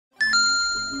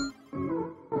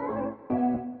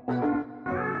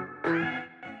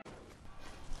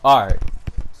Alright.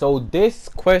 So this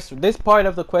quest, this part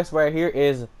of the quest right here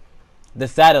is the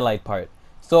satellite part.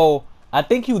 So I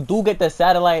think you do get the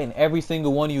satellite in every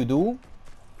single one you do.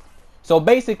 So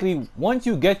basically, once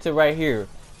you get to right here,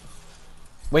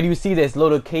 when you see this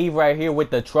little cave right here with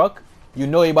the truck, you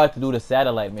know you're about to do the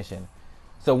satellite mission.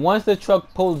 So once the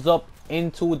truck pulls up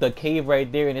into the cave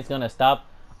right there and it's gonna stop,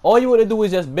 all you want to do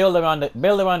is just build around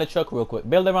the truck real quick.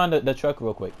 Build around the truck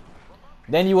real quick.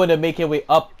 Then you want to make your way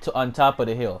up to on top of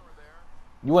the hill.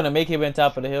 You want to make it on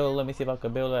top of the hill. Let me see if I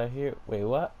can build right here. Wait,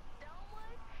 what?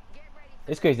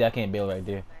 It's crazy I can't build right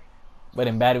there. But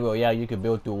in Battle Royale, you can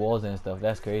build through walls and stuff.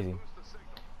 That's crazy.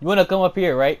 You want to come up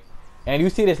here, right? And you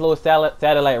see this little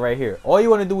satellite right here. All you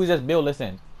want to do is just build this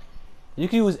in. You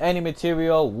can use any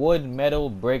material, wood, metal,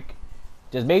 brick.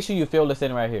 Just make sure you fill this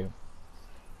in right here.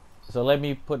 So let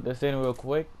me put this in real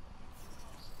quick.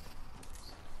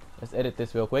 Let's edit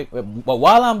this real quick. But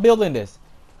while I'm building this,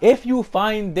 if you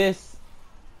find this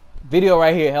video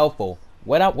right here helpful,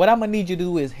 what I'm gonna need you to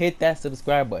do is hit that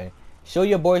subscribe button. Show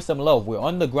your boy some love. We're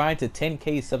on the grind to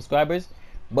 10K subscribers.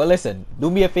 But listen,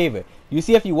 do me a favor. You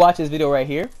see if you watch this video right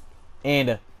here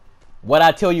and what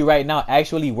I tell you right now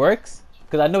actually works,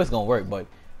 because I know it's gonna work, but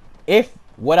if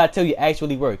what I tell you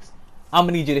actually works, I'm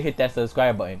gonna need you to hit that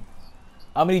subscribe button.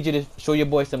 I'm gonna need you to show your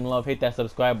boy some love, hit that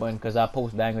subscribe button, because I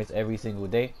post bangers every single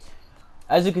day.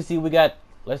 As you can see, we got,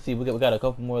 let's see, we got a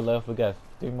couple more left. We got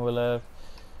 3 more left.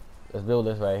 Let's build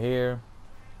this right here.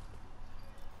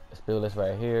 Let's build this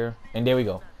right here, and there we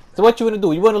go. So what you want to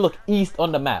do? You want to look east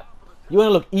on the map. You want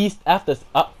to look east after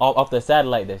off the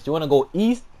satellite dish. You want to go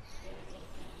east.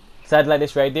 Satellite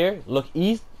dish right there. Look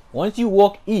east. Once you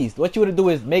walk east, what you want to do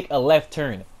is make a left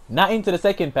turn, not into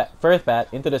the first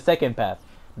path, into the second path,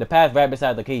 the path right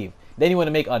beside the cave. Then you want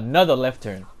to make another left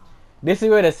turn. This is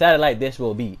where the satellite dish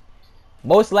will be.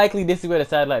 Most likely, this is where the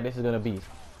satellite dish is gonna be.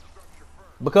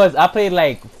 Because I played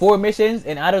like 4 missions,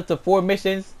 and out of the 4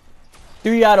 missions,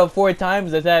 3 out of 4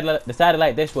 times the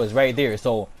satellite dish was right there.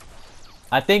 So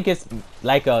I think it's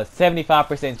like a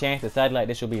 75% chance the satellite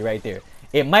dish will be right there.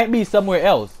 It might be somewhere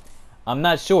else. I'm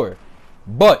not sure,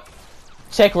 but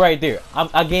check right there.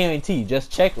 I guarantee.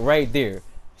 Just check right there.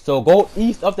 So go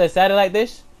east of the satellite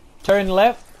dish, turn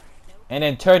left, and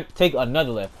then take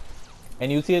another left,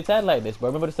 and you see the satellite dish. But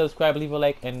remember to subscribe, leave a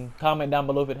like, and comment down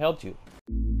below if it helped you.